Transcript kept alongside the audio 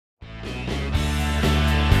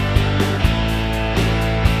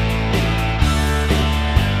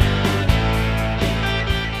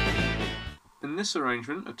this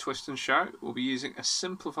arrangement of Twist and Shout, we'll be using a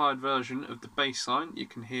simplified version of the bass line you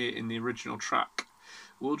can hear in the original track.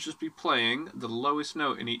 We'll just be playing the lowest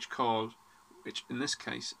note in each chord, which in this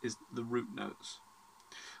case is the root notes.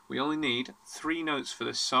 We only need 3 notes for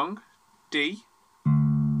this song: D,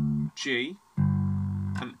 G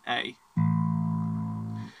and A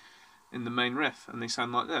in the main riff, and they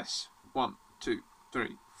sound like this: 1, 2,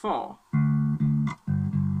 3, 4.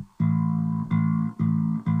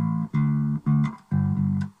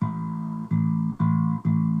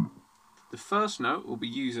 The first note we'll be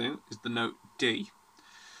using is the note D.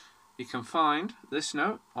 You can find this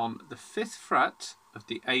note on the 5th fret of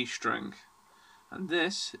the A string, and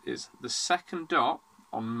this is the 2nd dot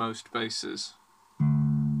on most basses.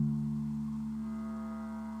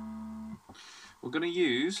 We're going to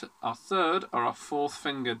use our 3rd or our 4th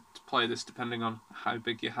finger to play this, depending on how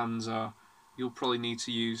big your hands are. You'll probably need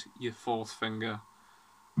to use your 4th finger,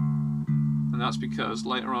 and that's because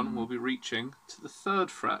later on we'll be reaching to the 3rd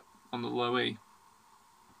fret on the low E.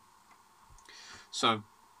 So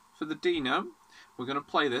for the D note, we're going to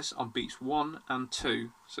play this on beats 1 and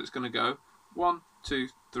 2. So it's going to go 1, 2,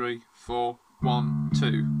 3, 4, 1,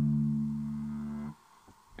 2.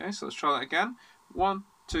 Okay, so let's try that again. 1,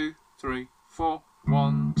 2, 3, 4,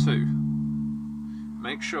 1, 2.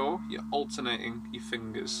 Make sure you're alternating your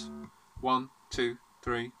fingers. 1, 2,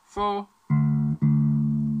 3, 4.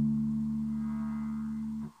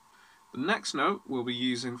 The next note we'll be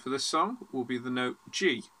using for this song will be the note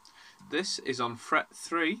G. This is on fret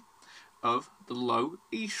 3 of the low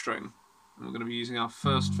E string, and we're going to be using our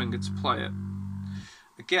 1st finger to play it.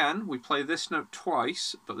 Again, we play this note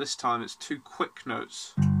twice, but this time it's 2 quick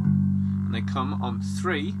notes, and they come on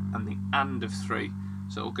 3 and the and of 3.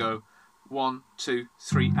 So it'll go 1, 2,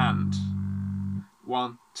 3 and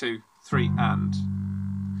 1, 2, 3 and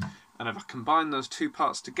if I combine those 2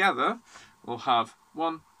 parts together, we'll have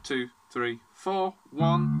 1, 2, 3, 4,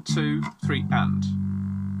 1, 2, 3 and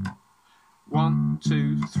 1,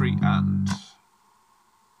 2, 3 and.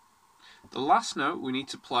 The last note we need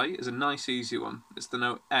to play is a nice easy one. It's the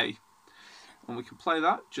note A, and we can play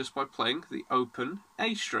that just by playing the open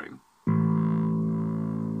A string.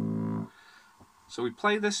 So we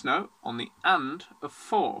play this note on the and of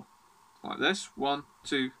 4, like this: 1,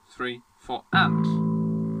 2, 3, 4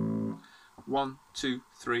 and 1, 2,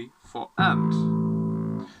 3, 4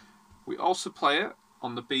 and. We also play it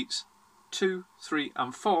on the beats 2, 3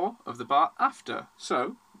 and 4 of the bar after.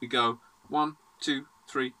 So we go 1, 2,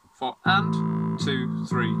 3, 4 and 2,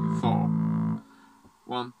 3, 4.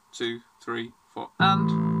 1, 2, 3, 4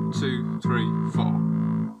 and 2, 3,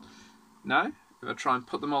 4. Now, if I try and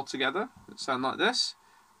put them all together, it sounds like this: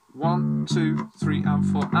 1, 2, 3 and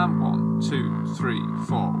 4 and 1, 2, 3,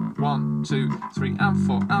 4. 1, 2, 3 and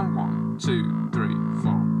 4 and 1, 2, 3,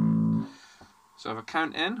 4. So if I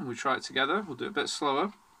count in and we try it together, we'll do it a bit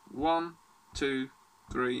slower. 1, 2,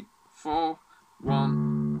 3, 4.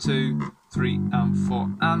 1, 2, 3 and 4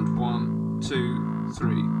 and 1, 2,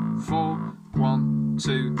 3, 4. 1,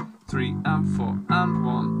 2, 3 and 4 and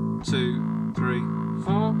 1, 2, 3,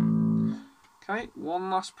 4. Okay, one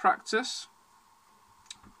last practice,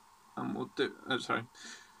 and we'll do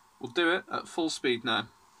it at full speed now.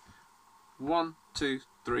 1, 2,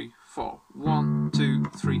 3, 4. 1, 2,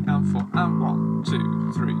 3 and 4 and 1,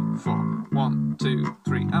 2, 3, 4. 1, 2,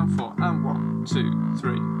 3 and 4 and 1, 2,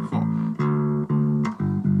 3, 4.